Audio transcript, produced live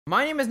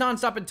My name is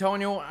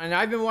NonStopAntonio, and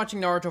I've been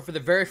watching Naruto for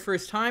the very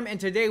first time, and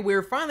today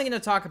we're finally going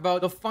to talk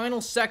about the final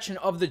section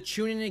of the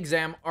Chunin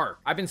Exam Arc.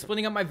 I've been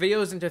splitting up my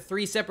videos into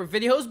 3 separate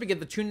videos because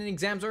the Chunin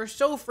exams are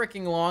so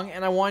freaking long,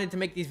 and I wanted to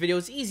make these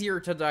videos easier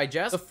to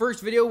digest. The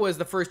first video was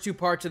the first 2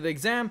 parts of the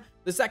exam,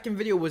 the second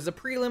video was the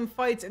prelim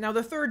fights, and now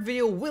the third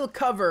video will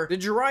cover the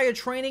Jiraya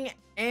training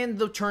and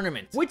the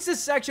tournament. Which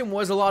this section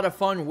was a lot of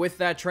fun with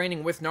that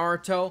training with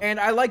Naruto, and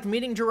I liked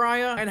meeting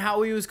Jiraya and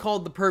how he was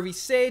called the Pervy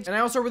Sage, and I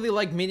also really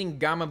liked meeting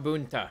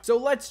Gamabunta. So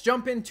let's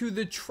jump into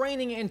the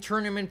training and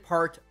tournament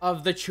part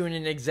of the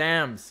Chunin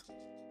exams.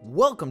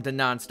 Welcome to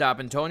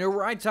NonStopAntonio,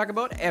 where I talk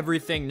about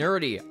everything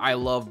nerdy. I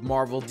love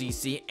Marvel,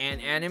 DC,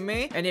 and anime,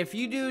 and if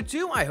you do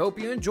too, I hope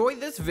you enjoy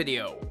this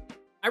video.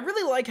 I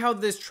really like how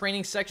this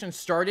training section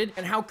started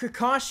and how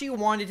Kakashi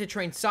wanted to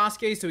train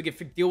Sasuke so he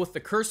could deal with the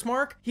curse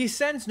mark. He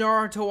sends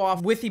Naruto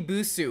off with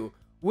Ibusu,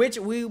 which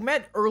we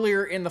met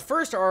earlier in the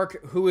first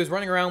arc, who was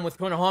running around with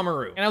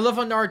Konohamaru. And I love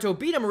how Naruto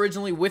beat him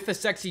originally with the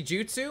sexy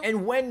jutsu.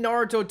 And when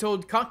Naruto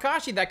told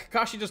Kakashi that,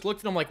 Kakashi just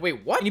looked at him like,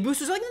 wait, what? And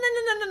Ibusu's like,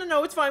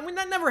 no, it's fine.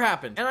 That never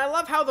happened. And I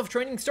love how the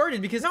training started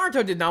because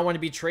Naruto did not want to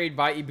be betrayed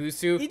by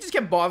Ibusu. He just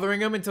kept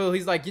bothering him until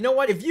he's like, you know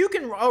what? If you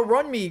can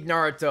outrun me,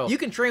 Naruto, you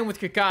can train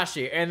with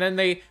Kakashi. And then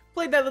they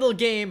played that little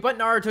game, but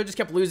Naruto just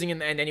kept losing in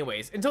the end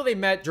anyways, until they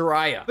met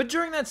Jiraya. But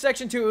during that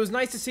section too, it was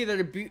nice to see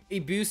that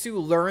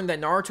Ibusu learned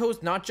that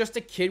Naruto's not just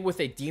a kid with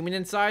a demon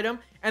inside him,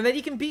 and that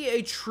he can be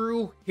a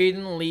true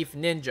hidden leaf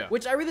ninja,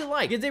 which I really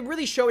like, because they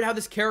really showed how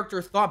this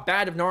character thought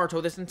bad of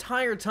Naruto this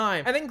entire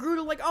time, and then grew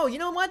to like, oh, you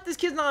know what? This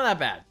kid's not that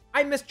bad.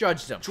 I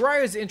misjudged him.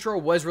 Jiraya's intro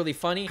was really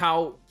funny,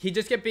 how he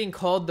just kept being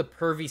called the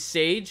Pervy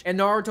Sage, and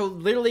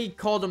Naruto literally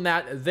called him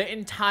that the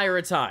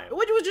entire time,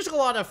 which was just a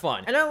lot of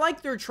fun. And I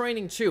liked their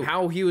training too,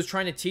 how he was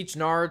trying to teach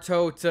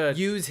Naruto to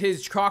use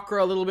his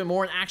chakra a little bit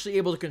more and actually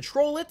able to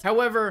control it.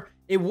 However,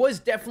 it was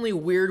definitely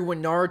weird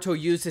when Naruto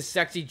used his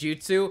sexy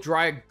jutsu.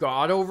 Jiraiya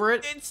got over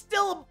it. It's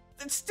still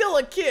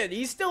a kid.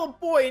 He's still a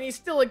boy and he's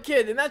still a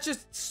kid, and that's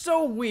just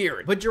so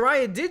weird. But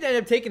Jiraiya did end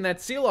up taking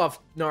that seal off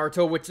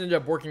Naruto, which ended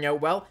up working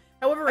out well.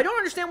 However, I don't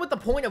understand what the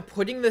point of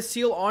putting the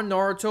seal on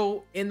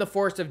Naruto in the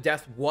Forest of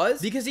Death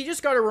was, because he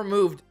just got it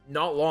removed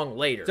not long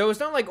later. So it's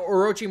not like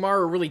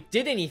Orochimaru really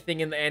did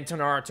anything in the end to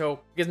Naruto,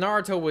 because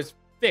Naruto was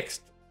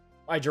fixed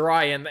by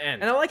Jiraiya in the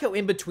end. And I like how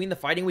in between the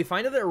fighting, we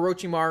find out that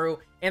Orochimaru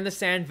and the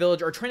Sand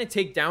Village are trying to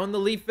take down the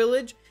Leaf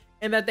Village,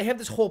 and that they have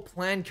this whole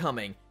plan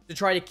coming to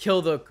try to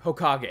kill the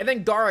Hokage. And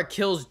then Gaara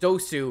kills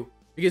Dosu,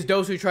 because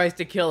Dosu tries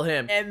to kill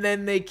him. And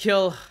then they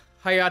kill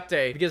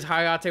Hayate, because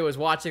Hayate was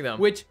watching them,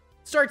 which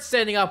starts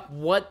setting up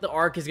what the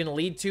arc is going to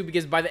lead to,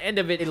 because by the end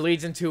of it, it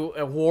leads into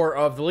a war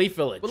of the Leaf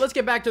Village. But let's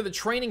get back to the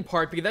training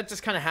part, because that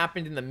just kind of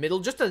happened in the middle,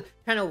 just to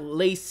kind of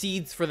lay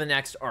seeds for the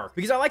next arc.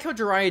 Because I like how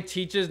Jiraiya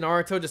teaches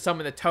Naruto to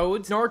summon the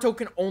toads. Naruto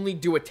can only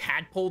do a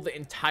tadpole the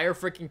entire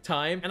freaking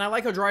time. And I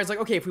like how Jiraiya's like,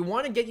 okay, if we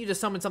want to get you to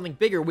summon something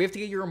bigger, we have to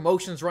get your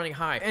emotions running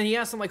high. And he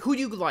asks him like, who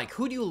do you like?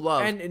 Who do you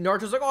love? And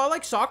Naruto's like, oh, I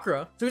like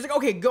Sakura. So he's like,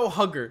 okay, go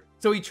hug her.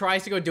 So he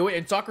tries to go do it,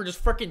 and Sakura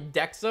just freaking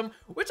decks him,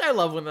 which I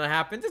love when that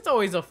happens. It's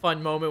always a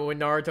fun moment when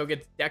Naruto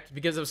gets decked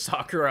because of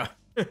Sakura.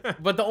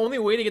 But the only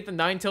way to get the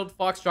Nine-Tailed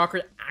Fox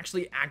chakra to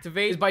actually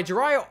activate is by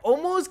Jiraiya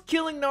almost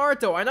killing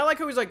Naruto. And I like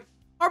how he's like,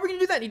 how are we gonna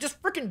do that? And he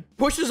just freaking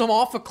pushes him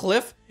off a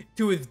cliff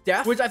to his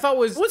death, which I thought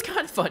was kind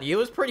of funny. It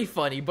was pretty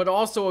funny, but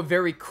also a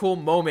very cool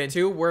moment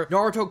too, where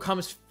Naruto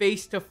comes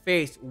face to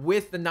face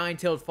with the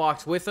Nine-Tailed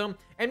Fox with him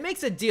and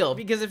makes a deal,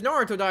 because if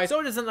Naruto dies,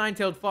 so does the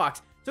Nine-Tailed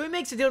Fox. So he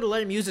makes a deal to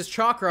let him use his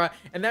chakra,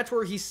 and that's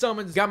where he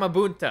summons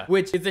Gamabunta,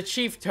 which is the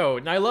chief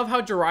toad. And I love how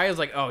Jiraiya's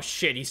like, oh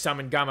shit, he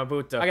summoned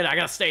Gamabunta. I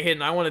gotta stay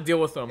hidden. I want to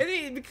deal with him.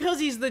 And because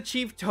he's the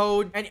chief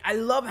toad, and I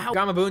love how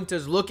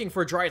Gamabunta's looking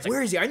for Jiraiya. It's like,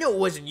 where is he? I know it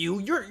wasn't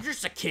you. You're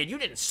just a kid. You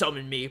didn't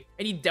summon me.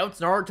 And he doubts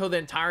Naruto the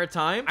entire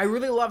time. I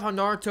really love how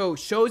Naruto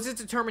shows his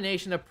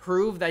determination to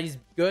prove that he's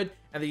good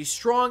and that he's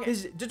strong.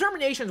 His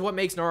determination is what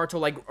makes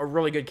Naruto like a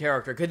really good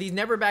character, because he's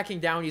never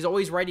backing down. He's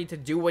always ready to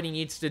do what he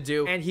needs to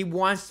do, and he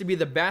wants to be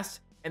the best.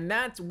 And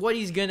that's what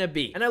he's gonna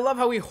be. And I love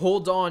how he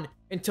holds on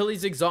until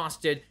he's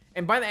exhausted.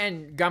 And by the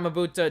end,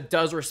 Gamabunta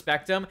does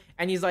respect him.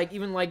 And he's like,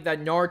 even like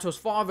that Naruto's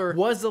father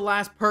was the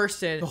last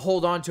person to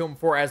hold on to him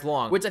for as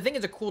long. Which I think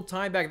is a cool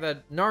tie back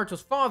that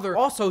Naruto's father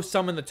also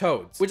summoned the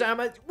toads. Which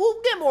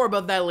we'll get more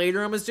about that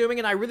later, I'm assuming.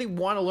 And I really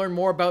want to learn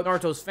more about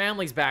Naruto's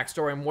family's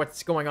backstory and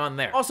what's going on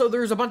there. Also,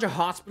 there's a bunch of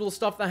hospital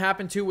stuff that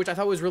happened too, which I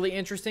thought was really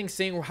interesting.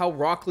 Seeing how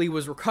Rock Lee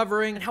was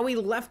recovering and how he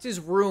left his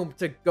room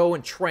to go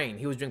and train.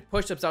 He was doing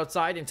push-ups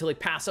outside until he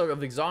passed out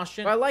of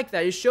exhaustion. But I like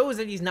that. It shows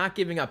that he's not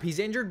giving up. He's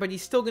injured, but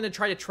he's still going to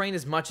try to train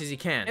as much as he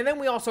can. And then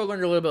we also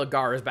learned a little bit of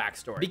Gaara's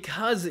backstory,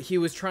 because he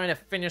was trying to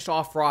finish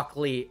off Rock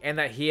Lee and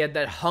that he had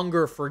that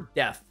hunger for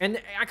death.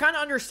 And I kind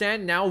of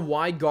understand now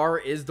why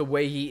Gaara is the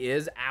way he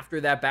is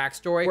after that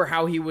backstory, where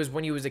how he was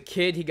when he was a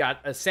kid, he got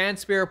a sand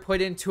spear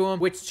put into him,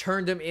 which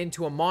turned him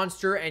into a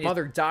monster, and his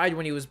mother died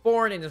when he was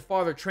born, and his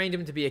father trained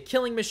him to be a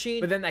killing machine,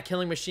 but then that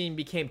killing machine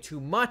became too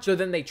much, so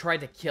then they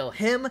tried to kill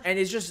him. And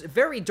it's just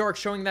very dark,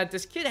 showing that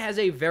this kid has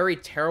a very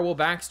terrible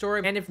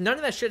backstory, and if none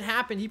of that shit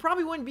happened, he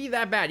probably wouldn't be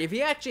that bad. If he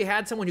had actually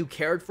had someone who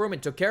cared for him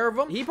and took care of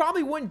him, he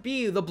probably wouldn't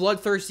be the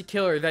bloodthirsty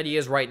killer that he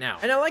is right now.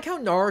 And I like how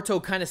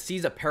Naruto kind of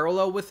sees a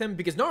parallel with him,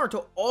 because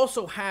Naruto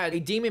also had a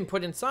demon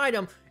put inside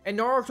him, and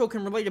Naruto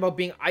can relate about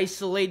being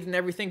isolated and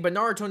everything, but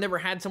Naruto never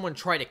had someone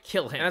try to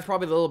kill him. And that's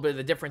probably a little bit of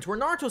the difference, where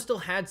Naruto still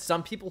had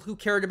some people who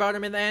cared about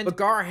him in the end, but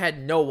Gaara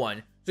had no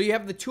one. So you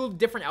have the two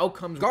different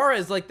outcomes. Gaara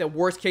is like the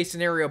worst case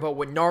scenario about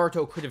what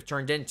Naruto could have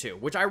turned into,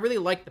 which I really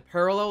like the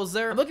parallels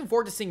there. I'm looking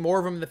forward to seeing more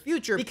of him in the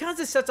future, because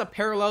it sets up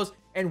parallels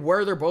and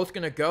where they're both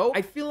gonna go.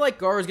 I feel like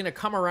Gaara is gonna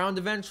come around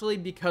eventually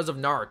because of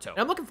Naruto, and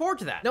I'm looking forward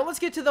to that. Now let's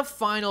get to the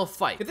final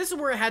fight. This is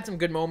where it had some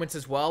good moments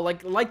as well.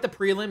 Like the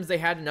prelims, they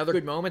had another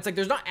good moments. Like,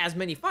 there's not as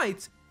many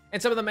fights,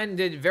 and some of them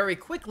ended very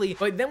quickly,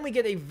 but then we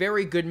get a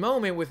very good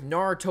moment with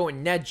Naruto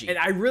and Neji. And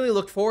I really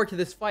looked forward to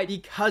this fight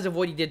because of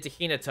what he did to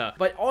Hinata.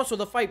 But also,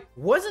 the fight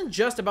wasn't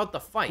just about the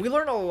fight. We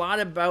learned a lot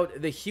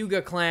about the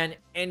Hyuga clan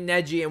and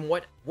Neji and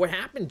what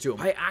happened to him.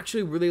 I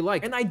actually really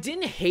liked. And I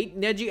didn't hate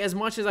Neji as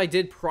much as I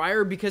did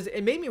prior, because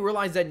it made me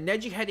realize that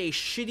Neji had a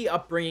shitty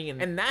upbringing,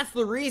 and that's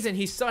the reason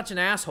he's such an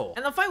asshole.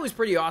 And the fight was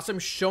pretty awesome,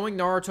 showing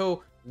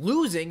Naruto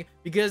losing,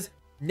 because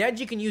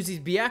Neji can use his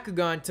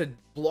Byakugan to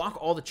block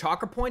all the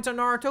chakra points on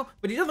Naruto,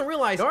 but he doesn't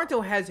realize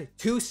Naruto has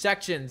 2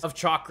 sections of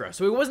chakra,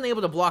 so he wasn't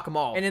able to block them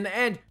all. And in the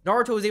end,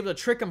 Naruto was able to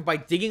trick him by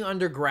digging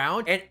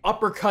underground and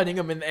uppercutting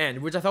him in the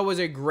end, which I thought was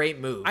a great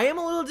move. I am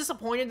a little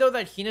disappointed though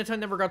that Hinata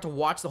never got to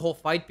watch the whole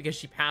fight because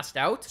she passed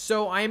out,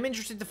 so I am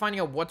interested to finding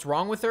out what's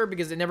wrong with her,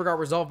 because it never got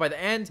resolved by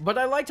the end. But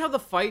I liked how the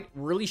fight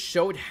really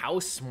showed how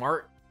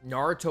smart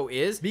Naruto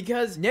is,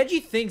 because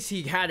Neji thinks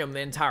he had him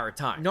the entire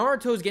time.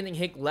 Naruto's getting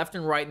hit left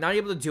and right, not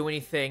able to do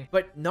anything,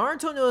 but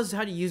Naruto knows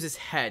how to use his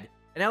head.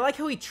 And I like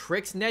how he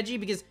tricks Neji,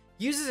 because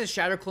he uses his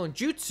Shadow Clone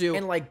Jutsu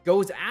and like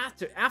goes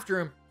after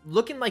him,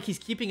 looking like he's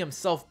keeping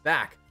himself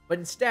back. But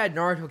instead,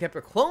 Naruto kept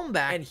a clone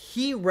back, and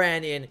he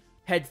ran in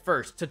head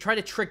first to try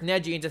to trick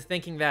Neji into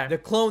thinking that the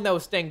clone that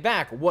was staying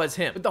back was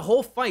him. But the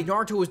whole fight,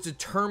 Naruto was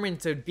determined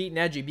to beat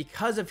Neji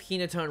because of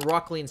Hinata and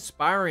Rock Lee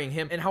inspiring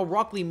him, and how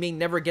Rock Lee may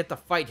never get to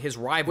fight his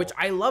rival, which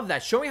I love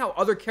that, showing how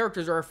other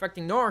characters are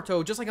affecting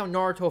Naruto just like how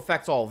Naruto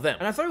affects all of them.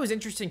 And I thought it was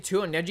interesting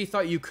too, and Neji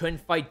thought you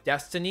couldn't fight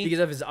Destiny because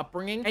of his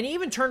upbringing, and he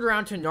even turned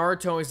around to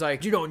Naruto and he's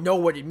like, you don't know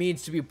what it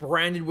means to be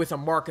branded with a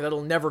mark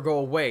that'll never go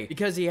away,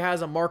 because he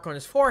has a mark on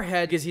his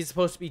forehead because he's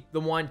supposed to be the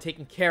one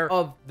taking care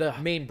of the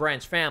main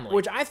branch family,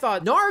 which I thought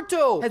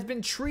Naruto has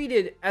been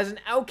treated as an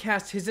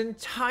outcast his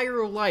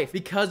entire life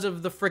because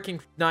of the freaking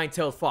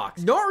nine-tailed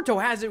fox.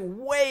 Naruto has it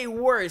way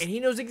worse, and he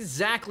knows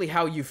exactly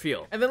how you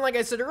feel. And then, like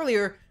I said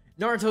earlier,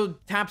 Naruto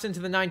taps into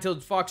the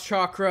nine-tailed fox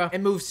chakra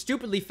and moves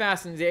stupidly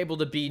fast and is able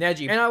to beat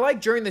Neji. And I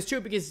like during this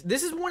too, because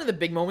this is one of the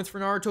big moments for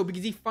Naruto,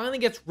 because he finally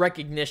gets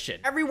recognition.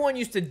 Everyone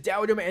used to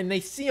doubt him, and they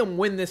see him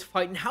win this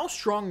fight and how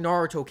strong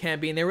Naruto can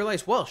be, and they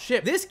realize, well,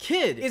 shit, this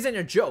kid isn't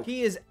a joke.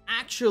 He is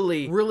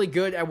actually really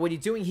good at what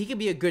he's doing. He can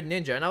be a good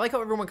ninja. And I like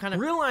how everyone kind of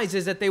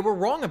realizes that they were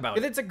wrong about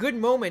it. It's a good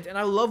moment, and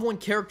I love when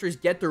characters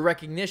get their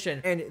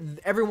recognition and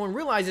everyone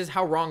realizes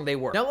how wrong they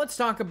were. Now let's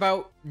talk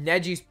about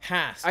Neji's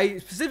past. I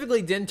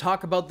specifically didn't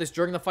talk about this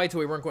during the fight, so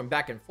we weren't going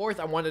back and forth.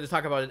 I wanted to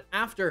talk about it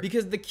after,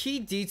 because the key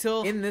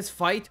detail in this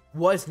fight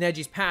was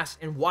Neji's past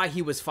and why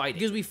he was fighting.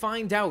 Because we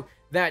find out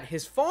that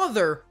his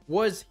father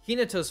was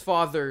Hinata's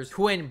father's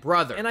twin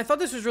brother. And I thought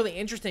this was really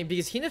interesting,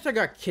 because Hinata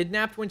got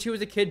kidnapped when she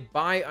was a kid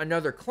by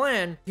another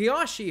clan.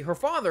 Hiyashi, her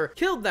father,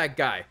 killed that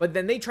guy. But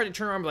then they tried to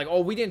turn around and be like,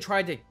 oh, we didn't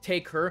try to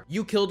take her.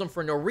 You killed him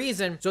for no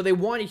reason. So they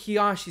wanted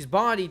Hiyashi's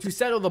body to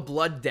settle the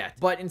blood debt.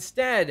 But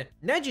instead,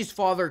 Neji's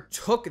father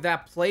took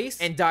that place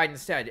and died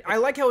instead. I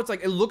like how it's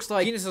like, it looks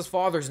like Hinata's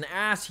father's an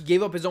ass. He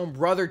gave up his own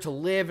brother to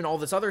live and all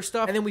this other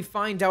stuff. And then we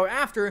find out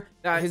after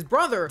that his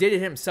brother did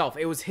it himself.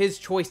 It was his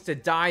choice to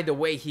die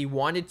the way he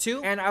wanted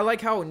to. And I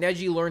like how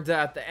Neji learned that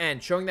at the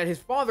end, showing that his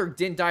father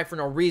didn't die for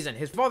no reason.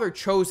 His father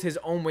chose his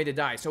own way to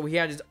die, so he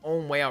had his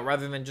own way out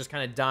rather than just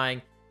kind of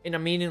dying in a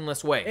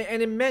meaningless way.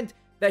 And it meant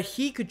that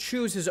he could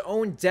choose his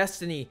own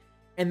destiny,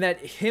 and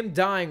that him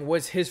dying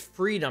was his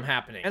freedom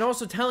happening. And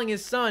also telling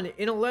his son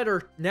in a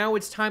letter, now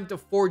it's time to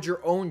forge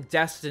your own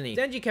destiny.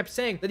 Denji kept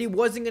saying that he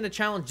wasn't going to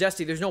challenge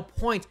destiny, there's no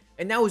point.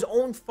 And now his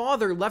own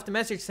father left a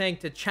message saying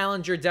to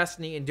challenge your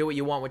destiny and do what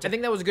you want, which I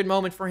think that was a good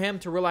moment for him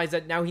to realize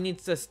that now he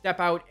needs to step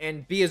out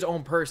and be his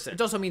own person.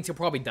 It also means he'll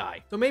probably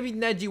die. So maybe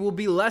Neji will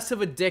be less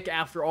of a dick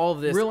after all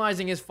of this,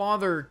 realizing his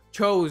father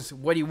chose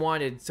what he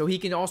wanted, so he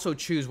can also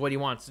choose what he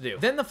wants to do.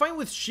 Then the fight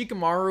with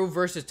Shikamaru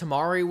versus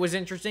Temari was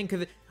interesting,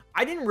 because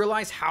I didn't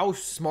realize how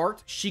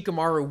smart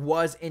Shikamaru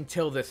was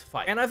until this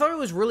fight. And I thought it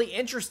was really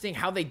interesting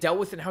how they dealt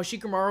with it, how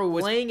Shikamaru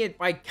was playing it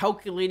by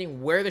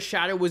calculating where the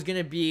shadow was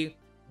going to be,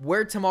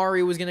 where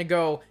Temari was going to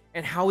go,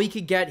 and how he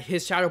could get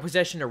his shadow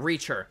possession to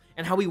reach her,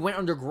 and how he went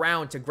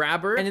underground to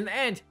grab her. And in the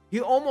end,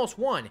 he almost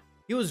won.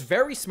 He was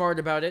very smart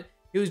about it.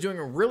 He was doing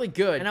really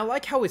good. And I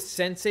like how his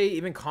sensei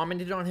even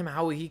commented on him,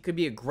 how he could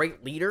be a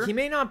great leader. He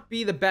may not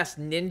be the best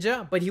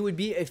ninja, but he would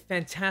be a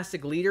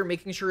fantastic leader,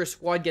 making sure his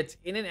squad gets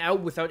in and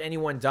out without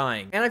anyone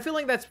dying. And I feel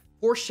like that's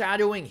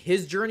foreshadowing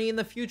his journey in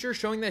the future,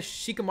 showing that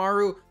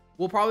Shikamaru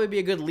will probably be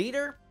a good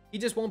leader, he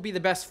just won't be the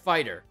best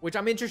fighter, which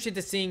I'm interested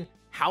to seeing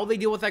how they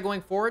deal with that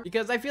going forward,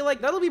 because I feel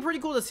like that'll be pretty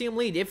cool to see him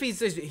lead. If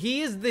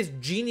he is this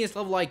genius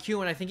level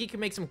IQ, and I think he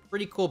can make some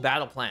pretty cool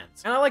battle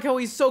plans. And I like how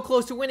he's so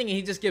close to winning and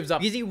he just gives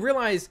up, because he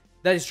realized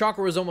that his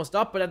chakra was almost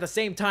up, but at the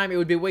same time, it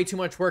would be way too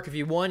much work if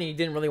he won, and he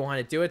didn't really want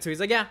to do it. So he's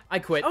like, yeah, I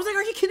quit. I was like,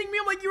 are you kidding me?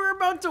 I'm like, you were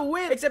about to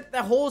win. Except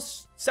that whole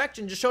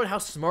section just showed how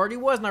smart he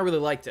was, and I really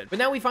liked it. But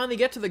now we finally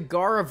get to the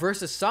Gaara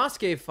versus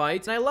Sasuke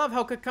fight, and I love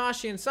how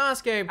Kakashi and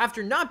Sasuke,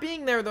 after not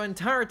being there the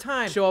entire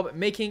time, show up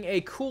making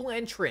a cool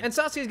entrance. And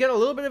Sasuke's got a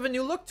little bit of a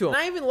new look to him.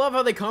 And I even love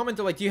how they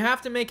commented, like, do you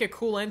have to make a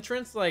cool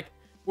entrance? Like,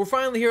 we're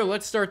finally here,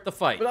 let's start the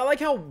fight. But I like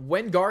how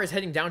when Gaara is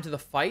heading down to the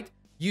fight,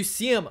 you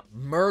see him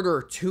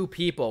murder 2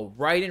 people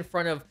right in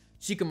front of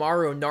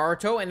Shikamaru and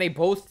Naruto, and they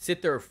both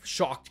sit there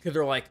shocked because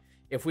they're like,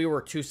 if we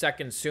were 2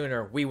 seconds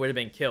sooner, we would have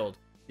been killed,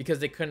 because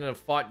they couldn't have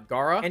fought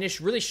Gaara. And it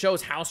really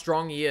shows how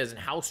strong he is and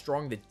how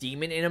strong the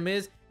demon in him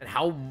is and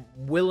how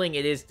willing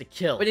it is to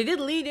kill. But it did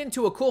lead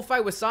into a cool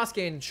fight with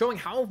Sasuke, and showing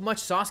how much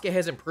Sasuke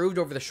has improved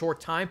over the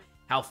short time,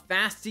 how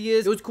fast he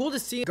is. It was cool to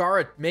see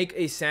Gaara make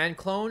a sand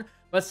clone,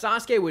 but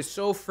Sasuke was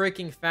so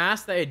freaking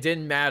fast that it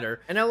didn't matter.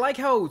 And I like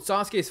how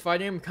Sasuke's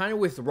fighting him kind of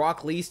with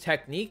Rock Lee's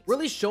technique,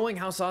 really showing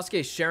how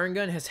Sasuke's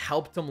Sharingan has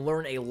helped him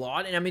learn a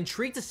lot. And I'm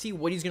intrigued to see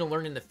what he's going to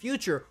learn in the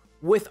future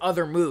with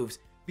other moves,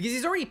 because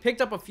he's already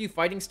picked up a few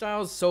fighting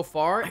styles so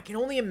far. I can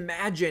only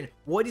imagine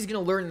what he's going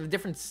to learn in the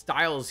different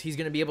styles he's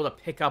going to be able to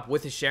pick up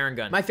with his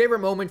Sharingan. My favorite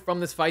moment from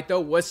this fight,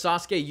 though, was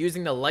Sasuke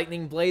using the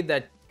lightning blade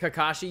that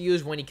Kakashi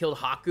used when he killed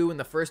Haku in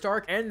the first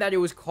arc, and that it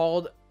was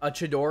called a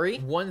Chidori,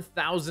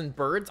 1,000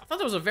 birds. I thought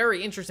that was a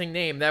very interesting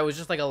name. That was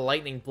just like a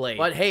lightning blade.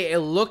 But hey, it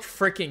looked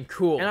freaking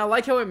cool. And I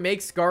like how it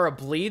makes Gaara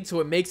bleed, so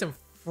it makes him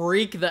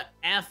freak the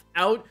F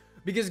out,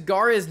 because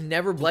Gaara has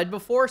never bled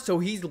before, so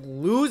he's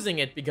losing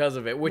it because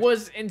of it, which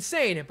was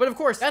insane. But of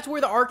course, that's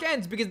where the arc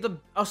ends, because the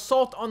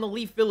assault on the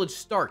Leaf Village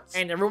starts,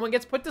 and everyone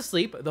gets put to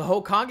sleep. The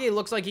Hokage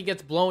looks like he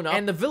gets blown up,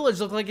 and the village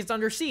looks like it's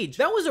under siege.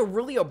 That was a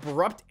really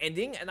abrupt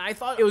ending, and I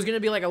thought it was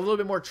gonna be like a little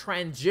bit more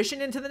transition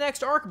into the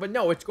next arc, but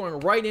no, it's going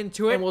right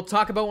into it, and we'll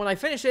talk about when I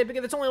finish it,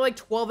 because it's only like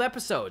 12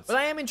 episodes. But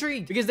I am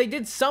intrigued, because they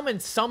did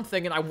summon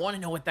something, and I want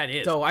to know what that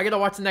is. So I gotta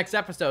watch the next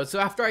episode. So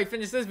after I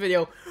finish this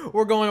video,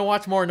 we're going to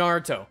watch more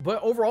Naruto.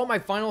 But overall, my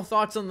final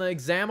thoughts on the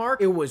exam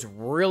arc, it was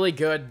really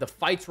good. The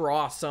fights were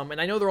awesome, and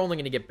I know they're only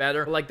going to get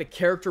better, but like the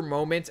character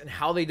moments and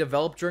how they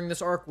developed during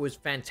this arc was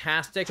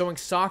fantastic. Showing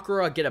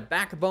Sakura get a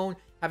backbone,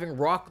 having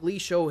Rock Lee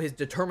show his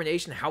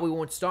determination, how he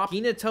won't stop,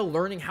 Hinata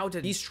learning how to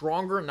be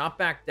stronger and not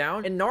back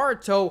down, and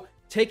Naruto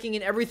taking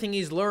in everything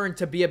he's learned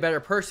to be a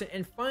better person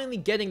and finally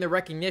getting the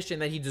recognition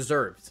that he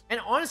deserves. And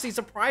honestly,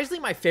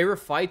 surprisingly, my favorite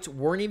fights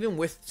weren't even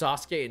with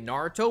Sasuke and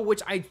Naruto,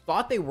 which I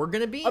thought they were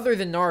gonna be, other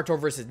than Naruto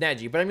versus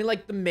Neji. But I mean,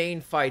 like the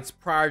main fights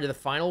prior to the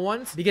final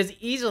ones, because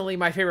easily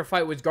my favorite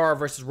fight was Gaara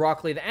versus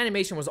Rock Lee. The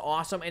animation was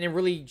awesome, and it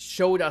really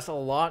showed us a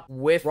lot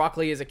with Rock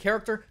Lee as a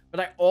character. But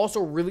I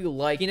also really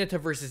like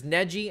Hinata versus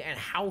Neji and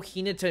how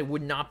Hinata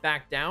would not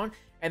back down.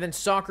 And then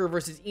Sakura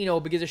versus Ino,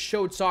 because it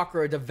showed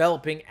Sakura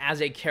developing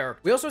as a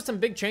character. We also have some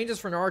big changes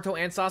for Naruto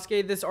and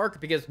Sasuke this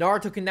arc, because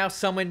Naruto can now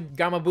summon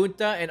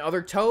Gamabunta and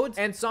other toads,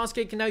 and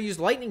Sasuke can now use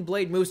Lightning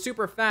Blade, moves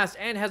super fast,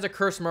 and has a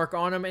curse mark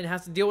on him and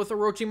has to deal with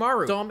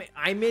Orochimaru. So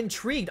I'm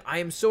intrigued. I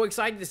am so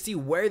excited to see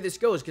where this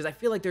goes, because I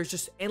feel like there's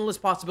just endless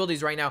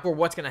possibilities right now for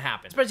what's going to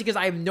happen, especially because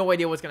I have no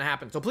idea what's going to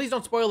happen. So please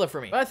don't spoil it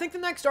for me. But I think the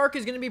next arc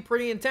is going to be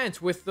pretty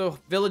intense, with the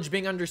village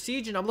being under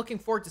siege, and I'm looking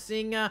forward to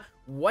seeing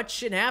what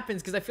shit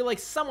happens, because I feel like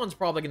someone's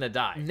probably gonna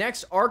die.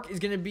 Next arc is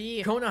gonna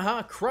be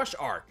Konoha Crush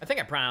arc. I think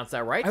I pronounced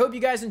that right. I hope you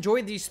guys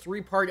enjoyed these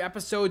 3-part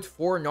episodes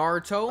for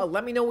Naruto.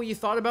 Let me know what you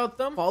thought about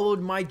them. Followed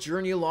my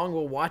journey along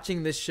while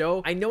watching this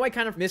show. I know I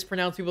kind of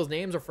mispronounce people's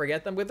names or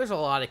forget them, but there's a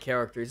lot of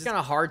characters. It's kind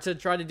of hard to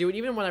try to do it.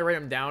 Even when I write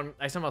them down,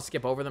 I somehow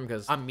skip over them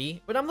because I'm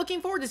me. But I'm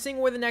looking forward to seeing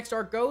where the next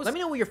arc goes. Let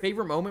me know what your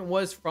favorite moment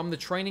was from the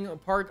training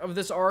part of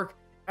this arc,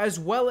 as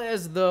well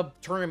as the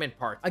tournament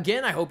part.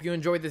 Again, I hope you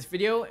enjoyed this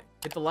video.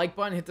 Hit the like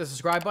button, hit the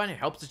subscribe button. It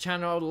helps the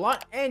channel out a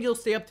lot, and you'll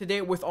stay up to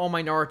date with all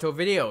my Naruto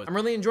videos. I'm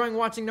really enjoying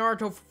watching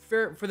Naruto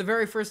for the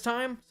very first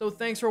time, so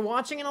thanks for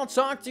watching, and I'll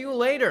talk to you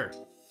later.